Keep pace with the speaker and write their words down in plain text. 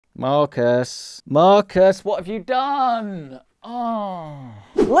Marcus, what have you done? Oh.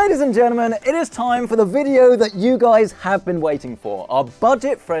 Ladies and gentlemen, it is time for the video that you guys have been waiting for, our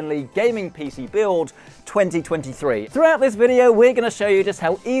budget-friendly gaming PC build 2023. Throughout this video, we're going to show you just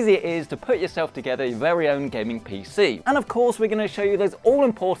how easy it is to put yourself together your very own gaming PC. And of course, we're going to show you those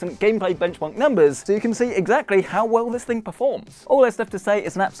all-important gameplay benchmark numbers so you can see exactly how well this thing performs. All that's left to say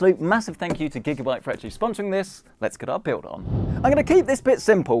is an absolute massive thank you to Gigabyte for actually sponsoring this. Let's get our build on. I'm going to keep this bit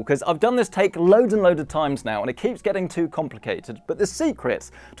simple because I've done this take loads and loads of times now and it keeps getting too complicated. But the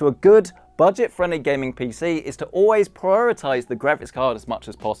secret to a good budget-friendly gaming PC is to always prioritize the graphics card as much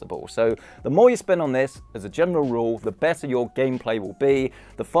as possible. So the more you spend on this, as a general rule, the better your gameplay will be,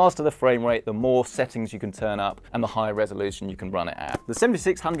 the faster the frame rate, the more settings you can turn up, and the higher resolution you can run it at. The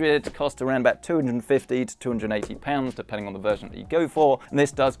 7600 costs around about £250 to £280, depending on the version that you go for, and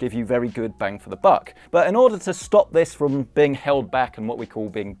this does give you very good bang for the buck. But in order to stop this from being held back and what we call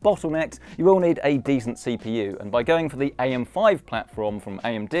being bottlenecked, you will need a decent CPU, and by going for the AM5 platform from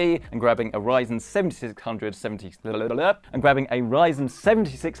AMD and grabbing a Ryzen 7600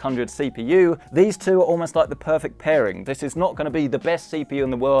 CPU, these two are almost like the perfect pairing. This is not going to be the best CPU in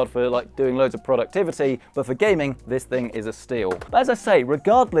the world for like doing loads of productivity, but for gaming, this thing is a steal. But as I say,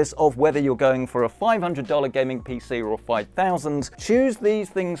 regardless of whether you're going for a $500 gaming PC or $5,000, choose these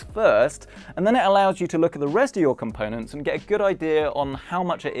things first, and then it allows you to look at the rest of your components and get a good idea on how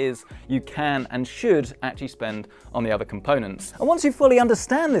much it is you can and should actually spend on the other components. And once you fully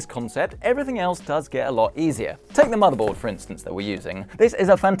understand this concept, everything else does get a lot easier. Take the motherboard, for instance, that we're using. This is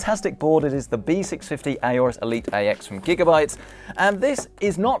a fantastic board. It is the B650 Aorus Elite AX from Gigabyte, and this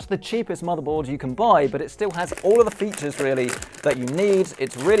is not the cheapest motherboard you can buy, but it still has all of the features really that you need.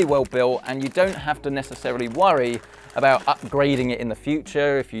 It's really well built, and you don't have to necessarily worry about upgrading it in the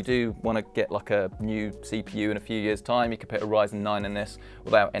future. If you do want to get like a new CPU in a few years' time, you can put a Ryzen 9 in this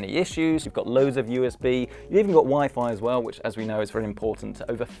without any issues. You've got loads of USB. You've even got Wi-Fi as well, which as we know is very important to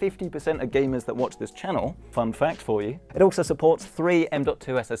over 50% of gamers that watch this channel. Fun fact for you. It also supports 3 M.2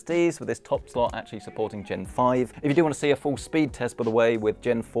 SSDs, with this top slot actually supporting Gen 5. If you do want to see a full speed test, by the way, with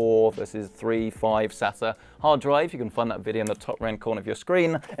Gen 4 versus 3, 5 SATA hard drive, you can find that video in the top right corner of your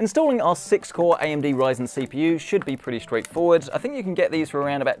screen. Installing our 6-core AMD Ryzen CPU should be pretty straightforward. I think you can get these for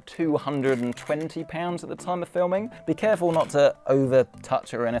around about £220 at the time of filming. Be careful not to over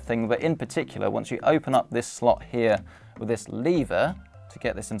touch it or anything, but in particular, once you open up this slot here with this lever to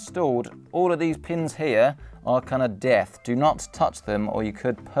get this installed, all of these pins here are kind of death. Do not touch them or you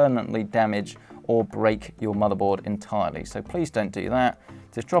could permanently damage or break your motherboard entirely. So please don't do that.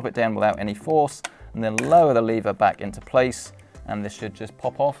 Just drop it down without any force and then lower the lever back into place, and this should just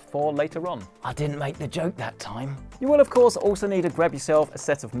pop off for later on. I didn't make the joke that time. You will of course also need to grab yourself a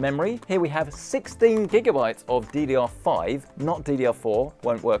set of memory. Here we have 16 gigabytes of DDR5, not DDR4,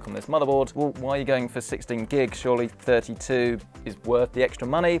 won't work on this motherboard. Well, why are you going for 16 gig? Surely 32 is worth the extra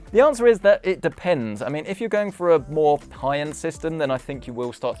money. The answer is that it depends. I mean, if you're going for a more high-end system, then I think you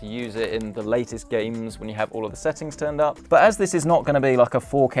will start to use it in the latest games when you have all of the settings turned up. But as this is not going to be like a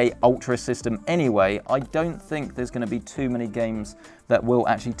 4K Ultra system anyway, I don't think there's going to be too many games that will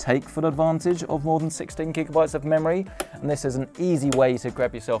actually take full advantage of more than 16 gigabytes of memory. And this is an easy way to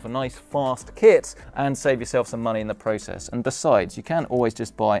grab yourself a nice fast kit and save yourself some money in the process. And besides, you can always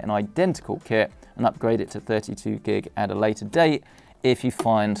just buy an identical kit and upgrade it to 32 gig at a later date if you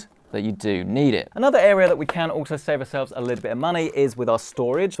find that you do need it. Another area that we can also save ourselves a little bit of money is with our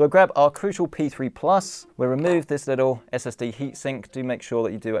storage. So we'll grab our crucial P3 Plus. We'll remove this little SSD heatsink. Do make sure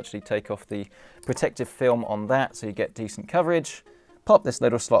that you do actually take off the protective film on that so you get decent coverage. Pop this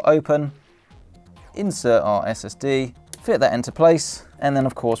little slot open, insert our SSD, fit that into place, and then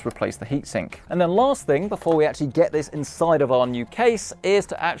of course replace the heatsink. And then last thing before we actually get this inside of our new case is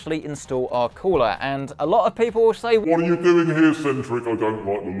to actually install our cooler. And a lot of people will say, what are you doing here, Centric? I don't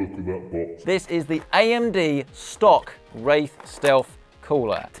like the look of that box. This is the AMD stock Wraith Stealth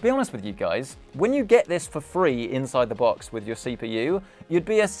cooler. To be honest with you guys, when you get this for free inside the box with your CPU, you'd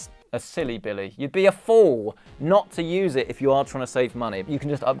be a silly Billy. You'd be a fool not to use it if you are trying to save money. You can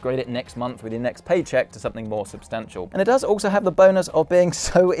just upgrade it next month with your next paycheck to something more substantial. And it does also have the bonus of being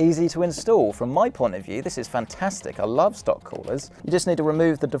so easy to install. From my point of view, this is fantastic. I love stock coolers. You just need to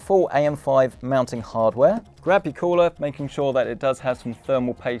remove the default AM5 mounting hardware, grab your cooler, making sure that it does have some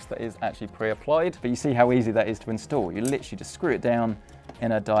thermal paste that is actually pre-applied. But you see how easy that is to install. You literally just screw it down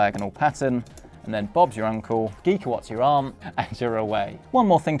in a diagonal pattern, and then Bob's your uncle, gigawatts your aunt, and you're away. One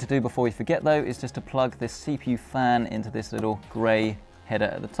more thing to do before we forget though is just to plug this CPU fan into this little grey header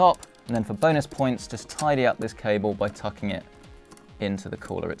at the top, and then for bonus points, just tidy up this cable by tucking it into the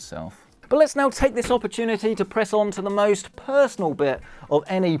cooler itself. But let's now take this opportunity to press on to the most personal bit of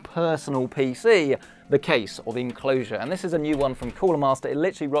any personal PC, the case or the enclosure. And this is a new one from Cooler Master. It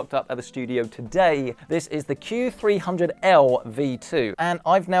literally rocked up at the studio today. This is the Q300L V2. And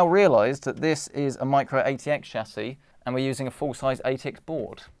I've now realized that this is a micro ATX chassis and we're using a full-size ATX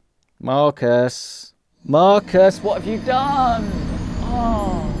board. Marcus, what have you done?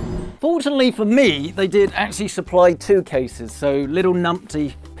 Oh. Fortunately for me, they did actually supply 2 cases, so little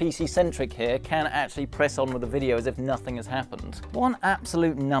numpty PC Centric here can actually press on with the video as if nothing has happened. One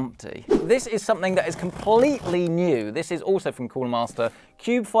absolute numpty. This is something that is completely new. This is also from Cooler Master,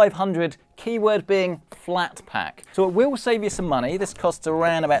 Qube 500, keyword being Flatpack. So it will save you some money. This costs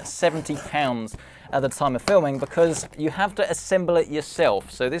around about £70 at the time of filming because you have to assemble it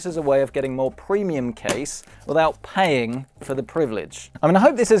yourself. So this is a way of getting more premium case without paying for the privilege. I mean, I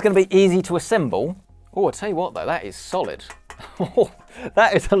hope this is going to be easy to assemble. Oh, I'll tell you what though, that is solid.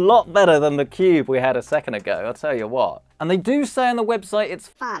 That is a lot better than the Qube we had a second ago, I'll tell you what. And they do say on the website it's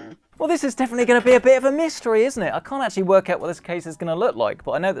fun. Well, this is definitely going to be a bit of a mystery, isn't it? I can't actually work out what this case is going to look like,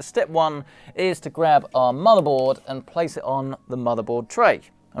 but I know that step 1 is to grab our motherboard and place it on the motherboard tray.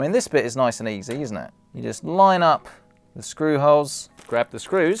 I mean, this bit is nice and easy, isn't it? You just line up the screw holes, grab the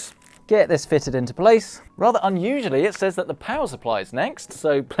screws, get this fitted into place. Rather unusually, it says that the power supply is next,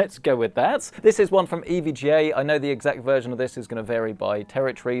 so let's go with that. This is one from EVGA. I know the exact version of this is going to vary by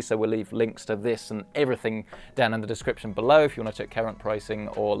territory, so we'll leave links to this and everything down in the description below if you want to check current pricing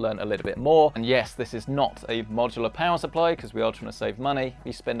or learn a little bit more. And yes, this is not a modular power supply because we are trying to save money. If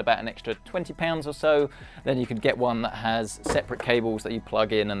you spend about an extra £20 or so, then you can get one that has separate cables that you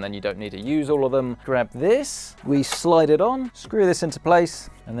plug in and then you don't need to use all of them. Grab this, we slide it on, screw this into place,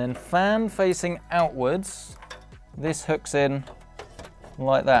 and then fan facing outwards, this hooks in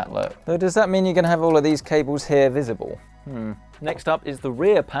like that, look. So does that mean you're going to have all of these cables here visible? Next up is the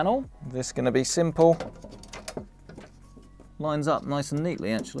rear panel. This is going to be simple. Lines up nice and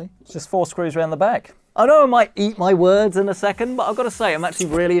neatly, actually. It's just 4 screws around the back. I know I might eat my words in a second, but I've got to say I'm actually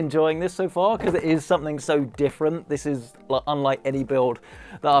really enjoying this so far because it is something so different. This is unlike any build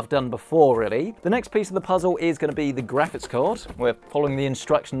that I've done before, really. The next piece of the puzzle is going to be the graphics card. We're following the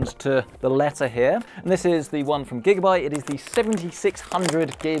instructions to the letter here. And this is the one from Gigabyte. It is the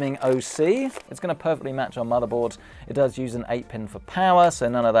 7600 Gaming OC. It's going to perfectly match our motherboard. It does use an 8-pin for power, so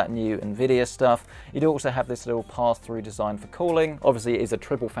none of that new NVIDIA stuff. You do also have this little pass-through design for cooling. Obviously, it is a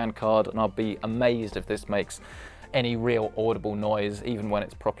triple fan card, and I'll be amazed if this makes any real audible noise, even when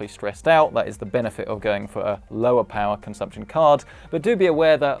it's properly stressed out. That is the benefit of going for a lower power consumption card. But do be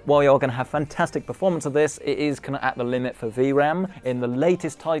aware that while you're going to have fantastic performance of this, it is kind of at the limit for VRAM. In the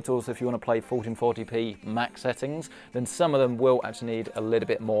latest titles, if you want to play 1440p max settings, then some of them will actually need a little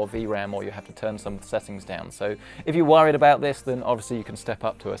bit more VRAM, or you have to turn some settings down. So if you're worried about this, then obviously you can step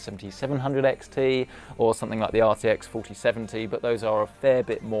up to a 7700 XT or something like the RTX 4070, but those are a fair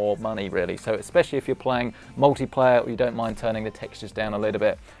bit more money, really. So especially if you're playing multiplayer, or you don't mind turning the textures down a little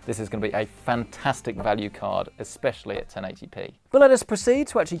bit, this is going to be a fantastic value card, especially at 1080p. But let us proceed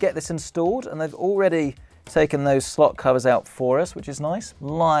to actually get this installed, and they've already taken those slot covers out for us, which is nice.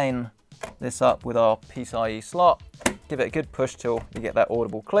 Line this up with our PCIe slot, give it a good push till you get that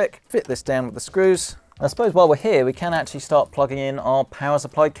audible click. Fit this down with the screws. I suppose while we're here, we can actually start plugging in our power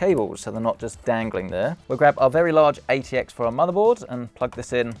supply cables so they're not just dangling there. We'll grab our very large ATX for our motherboard and plug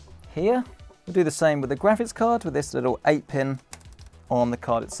this in here. We'll do the same with the graphics card with this little 8-pin on the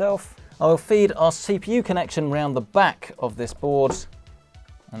card itself. I'll feed our CPU connection round the back of this board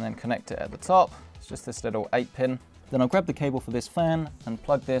and then connect it at the top. It's just this little 8-pin. Then I'll grab the cable for this fan and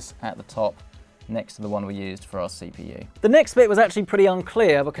plug this at the top next to the one we used for our CPU. The next bit was actually pretty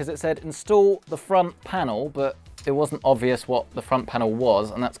unclear because it said install the front panel, but it wasn't obvious what the front panel was,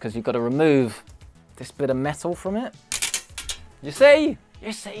 and that's because you've got to remove this bit of metal from it. You see?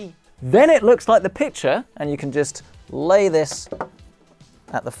 You see? Then it looks like the picture, and you can just lay this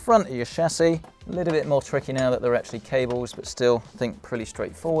at the front of your chassis. A little bit more tricky now that they're actually cables, but still, I think pretty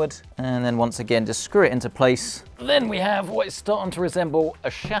straightforward. And then once again, just screw it into place. Then we have what is starting to resemble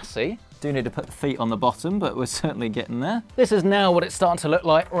a chassis. Do need to put the feet on the bottom, but we're certainly getting there. This is now what it's starting to look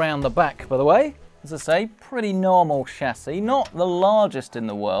like around the back, by the way. As I say, pretty normal chassis, not the largest in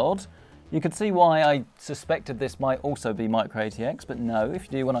the world. You could see why I suspected this might also be micro ATX, but no, if you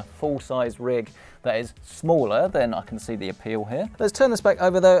do want a full-size rig that is smaller, then I can see the appeal here. Let's turn this back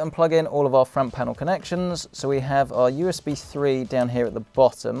over though and plug in all of our front panel connections. So we have our USB 3 down here at the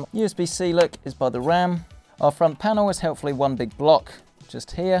bottom. USB-C, look, is by the RAM. Our front panel is helpfully one big block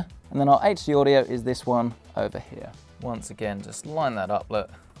just here. And then our HD audio is this one over here. Once again, just line that up, look.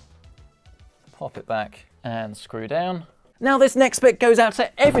 Pop it back and screw down. Now this next bit goes out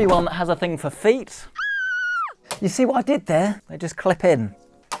to everyone that has a thing for feet. You see what I did there? They just clip in.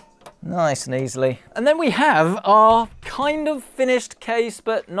 Nice and easily. And then we have our kind of finished case,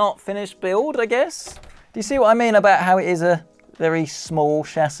 but not finished build, I guess. Do you see what I mean about how it is a very small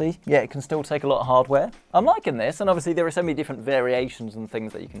chassis? Yeah, it can still take a lot of hardware. I'm liking this, and obviously there are so many different variations and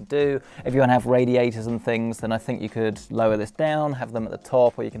things that you can do. If you want to have radiators and things, then I think you could lower this down, have them at the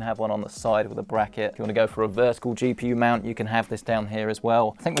top, or you can have one on the side with a bracket. If you want to go for a vertical GPU mount, you can have this down here as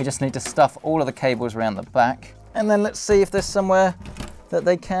well. I think we just need to stuff all of the cables around the back, and then let's see if there's somewhere that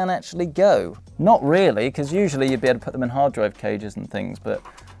they can actually go. Not really, because usually you'd be able to put them in hard drive cages and things, but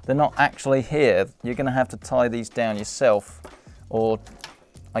they're not actually here. You're going to have to tie these down yourself, or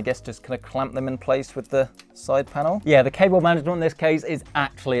I guess just kind of clamp them in place with the side panel. Yeah, the cable management in this case is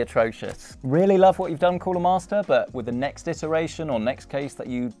actually atrocious. Really love what you've done, Cooler Master, but with the next iteration or next case that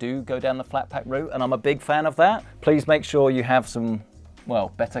you do go down the Flatpack route, and I'm a big fan of that, please make sure you have some,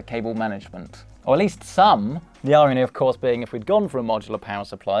 well, better cable management. Or at least some. The irony, of course, being if we'd gone for a modular power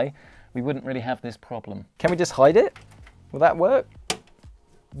supply, we wouldn't really have this problem. Can we just hide it? Will that work?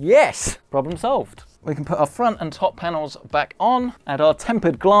 Yes! Problem solved. We can put our front and top panels back on, add our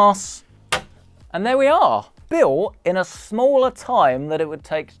tempered glass, and there we are. Built in a smaller time than it would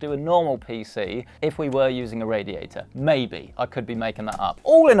take to do a normal PC if we were using a radiator. Maybe. I could be making that up.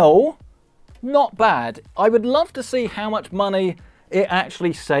 All in all, not bad. I would love to see how much money it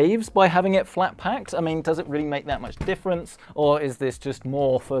actually saves by having it flat packed. I mean, does it really make that much difference, or is this just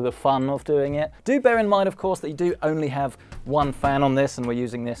more for the fun of doing it? Do bear in mind, of course, that you do only have one fan on this, and we're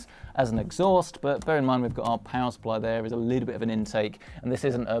using this as an exhaust, but bear in mind we've got our power supply there, is a little bit of an intake, and this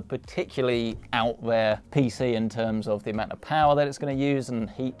isn't a particularly out there PC in terms of the amount of power that it's going to use, and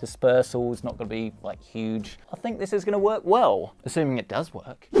heat dispersal is not going to be like huge. I think this is going to work well, assuming it does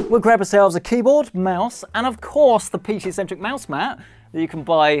work. We'll grab ourselves a keyboard, mouse, and of course the PC Centric mouse mat that you can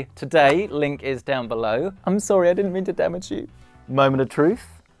buy today. Link is down below. I'm sorry, I didn't mean to damage you. Moment of truth.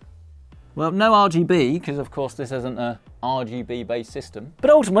 Well, no RGB, because of course this isn't a RGB-based system. But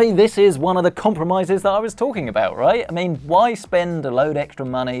ultimately, this is one of the compromises that I was talking about, right? I mean, why spend a load extra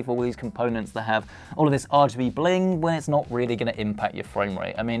money for all these components that have all of this RGB bling when it's not really going to impact your frame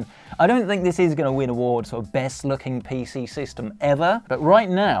rate? I mean, I don't think this is going to win awards for best looking PC system ever, but right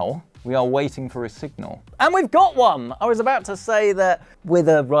now, we are waiting for a signal. And we've got one! I was about to say that with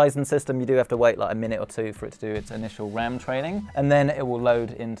a Ryzen system, you do have to wait like a minute or two for it to do its initial RAM training, and then it will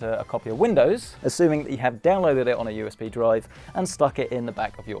load into a copy of Windows, assuming that you have downloaded it on a USB drive and stuck it in the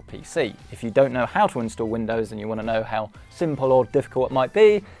back of your PC. If you don't know how to install Windows and you want to know how simple or difficult it might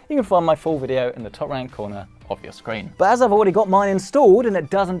be, you can find my full video in the top right corner of your screen. But as I've already got mine installed, and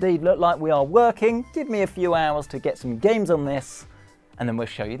it does indeed look like we are working, give me a few hours to get some games on this, and then we'll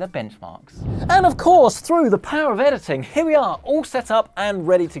show you the benchmarks. And of course, through the power of editing, here we are, all set up and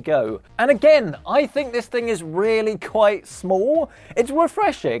ready to go. And again, I think this thing is really quite small. It's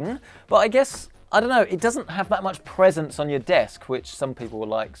refreshing, but I guess, I don't know, it doesn't have that much presence on your desk, which some people will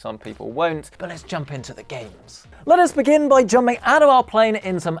like, some people won't. But let's jump into the games. Let us begin by jumping out of our plane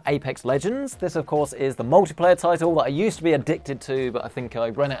in some Apex Legends. This, of course, is the multiplayer title that I used to be addicted to, but I think I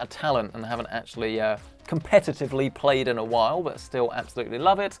ran out of talent and haven't actually competitively played in a while, but still absolutely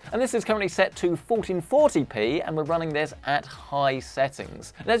love it. And this is currently set to 1440p, and we're running this at high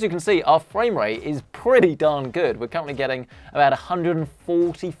settings. And as you can see, our frame rate is pretty darn good. We're currently getting about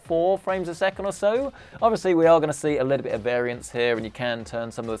 144 frames a second or so. Obviously, we are going to see a little bit of variance here, and you can turn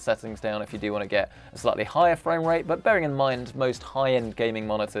some of the settings down if you do want to get a slightly higher frame rate, but bearing in mind most high-end gaming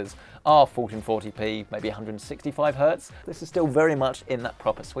monitors are 1440p, maybe 165 Hz. This is still very much in that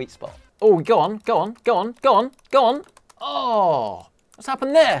proper sweet spot. Oh, go on, go on, go on, go on, go on. Oh, what's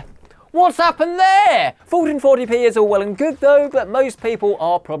happened there? What's happened there? 1440p is all well and good though, but most people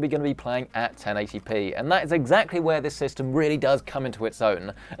are probably going to be playing at 1080p, and that is exactly where this system really does come into its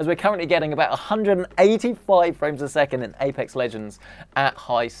own, as we're currently getting about 185 frames a second in Apex Legends at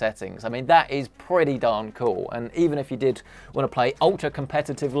high settings. I mean, that is pretty darn cool, and even if you did want to play ultra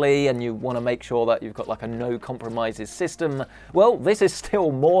competitively and you want to make sure that you've got like a no compromises system, well, this is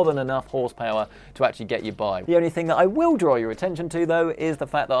still more than enough horsepower to actually get you by. The only thing that I will draw your attention to though is the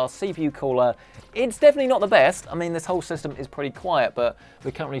fact that our CPU cooler, it's definitely not the best. I mean, this whole system is pretty quiet, but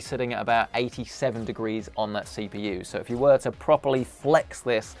we're currently sitting at about 87 degrees on that CPU. So if you were to properly flex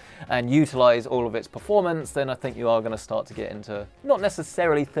this and utilize all of its performance, then I think you are going to start to get into not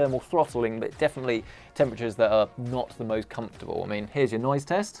necessarily thermal throttling, but definitely temperatures that are not the most comfortable. I mean, here's your noise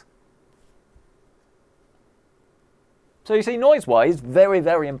test. So you see, noise-wise, very,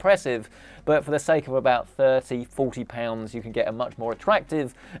 very impressive, but for the sake of about 30, 40 pounds, you can get a much more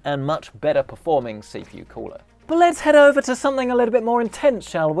attractive and much better performing CPU cooler. But let's head over to something a little bit more intense,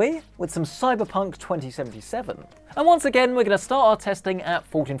 shall we? With some Cyberpunk 2077. And once again, we're going to start our testing at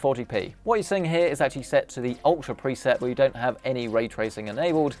 1440p. What you're seeing here is actually set to the Ultra preset, where you don't have any ray tracing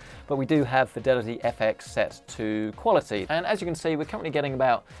enabled, but we do have Fidelity FX set to quality. And as you can see, we're currently getting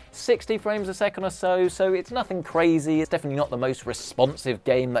about 60 frames a second or so it's nothing crazy. It's definitely not the most responsive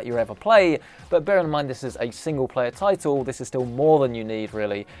game that you ever play, but bear in mind this is a single player title. This is still more than you need,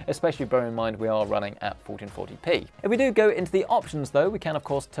 really, especially bear in mind we are running at 1440p. If we do go into the options though, we can of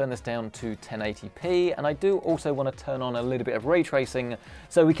course turn this down to 1080p, and I do also want to turn on a little bit of ray tracing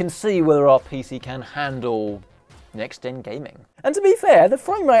so we can see whether our PC can handle next-gen gaming. And to be fair, the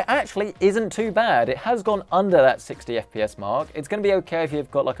frame rate actually isn't too bad. It has gone under that 60 FPS mark. It's going to be okay if you've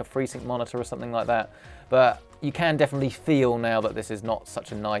got like a FreeSync monitor or something like that, but you can definitely feel now that this is not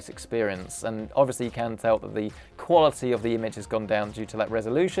such a nice experience, and obviously you can tell that the quality of the image has gone down due to that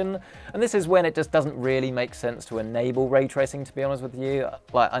resolution, and this is when it just doesn't really make sense to enable ray tracing, to be honest with you.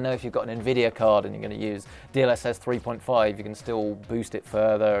 Like, I know if you've got an NVIDIA card and you're going to use DLSS 3.5, you can still boost it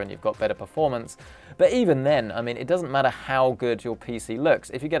further and you've got better performance, but even then, I mean, it doesn't matter how good your PC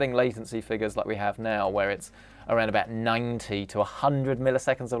looks. If you're getting latency figures like we have now, where it's around about 90 to 100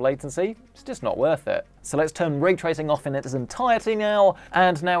 milliseconds of latency, it's just not worth it. So let's turn ray tracing off in its entirety now,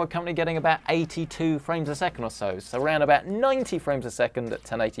 and now we're currently getting about 82 frames a second or so around about 90 frames a second at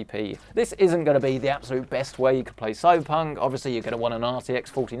 1080p. This isn't going to be the absolute best way you could play Cyberpunk. Obviously you're going to want an RTX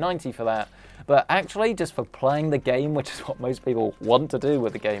 4090 for that, but actually just for playing the game, which is what most people want to do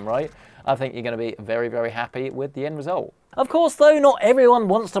with the game, right? I think you're going to be very, very happy with the end result. Of course though, not everyone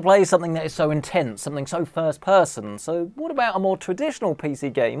wants to play something that is so intense, something so first person, so what about a more traditional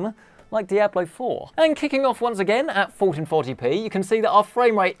PC game like Diablo 4? And kicking off once again at 1440p, you can see that our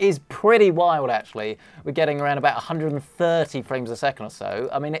frame rate is pretty wild actually. We're getting around about 130 frames a second or so.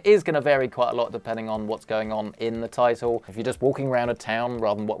 I mean, it is going to vary quite a lot depending on what's going on in the title. If you're just walking around a town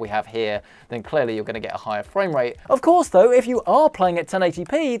rather than what we have here, then clearly you're going to get a higher frame rate. Of course though, if you are playing at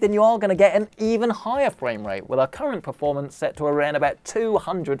 1080p, then you are going to get an even higher frame rate, with our current performance set to around about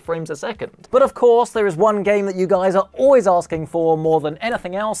 200 frames a second. But of course, there is one game that you guys are always asking for more than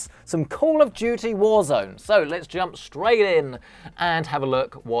anything else, some Call of Duty Warzone. So let's jump straight in and have a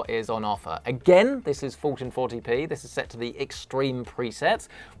look what is on offer. Again, this is 1440p. This is set to the extreme preset.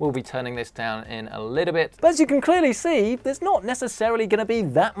 We'll be turning this down in a little bit. But as you can clearly see, there's not necessarily going to be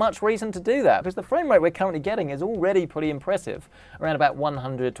that much reason to do that, because the frame rate we're currently getting is already pretty impressive, around about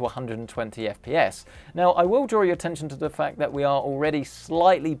 100 to 120 FPS. Now, I will draw your attention to the fact that we are already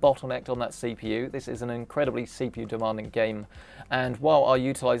slightly bottlenecked on that CPU. This is an incredibly CPU demanding game, and while our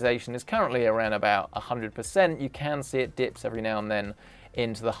utilization is currently around about 100%, you can see it dips every now and then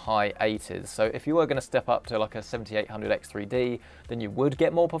into the high 80s. So if you were going to step up to like a 7800 X3D, then you would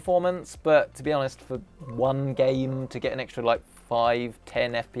get more performance, but to be honest, for one game to get an extra like 5-10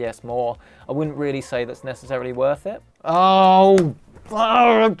 FPS more, I wouldn't really say that's necessarily worth it. Oh,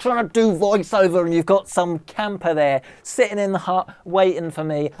 I'm trying to do voiceover and you've got some camper there sitting in the hut waiting for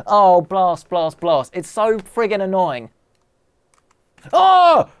me. Oh, blast, blast, blast. It's so friggin' annoying.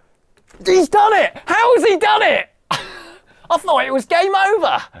 Oh! He's done it! How has he done it? I thought it was game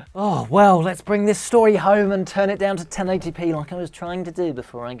over. Oh, well, let's bring this story home and turn it down to 1080p like I was trying to do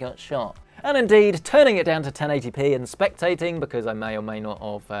before I got shot. And indeed, turning it down to 1080p and spectating, because I may or may not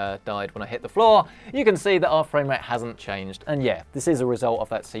have died when I hit the floor, you can see that our frame rate hasn't changed. And yeah, this is a result of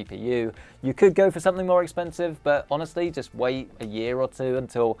that CPU. You could go for something more expensive, but honestly, just wait a year or two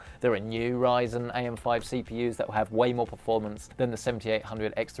until there are new Ryzen AM5 CPUs that will have way more performance than the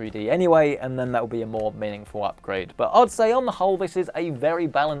 7800 X3D anyway, and then that will be a more meaningful upgrade. But I'd say on the whole, this is a very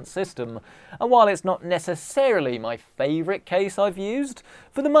balanced system. And while it's not necessarily my favorite case I've used,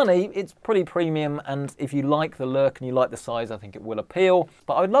 for the money, it's pretty premium, and if you like the look and you like the size, I think it will appeal.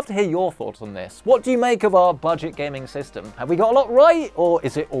 But I would love to hear your thoughts on this. What do you make of our budget gaming system? Have we got a lot right, or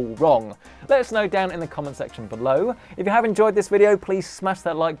is it all wrong? Let us know down in the comment section below. If you have enjoyed this video, please smash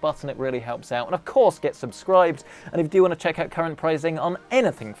that like button, it really helps out. And of course, get subscribed. And if you do want to check out current pricing on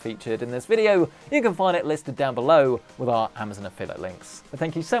anything featured in this video, you can find it listed down below with our Amazon affiliate links. But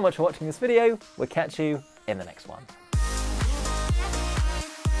thank you so much for watching this video. We'll catch you in the next one.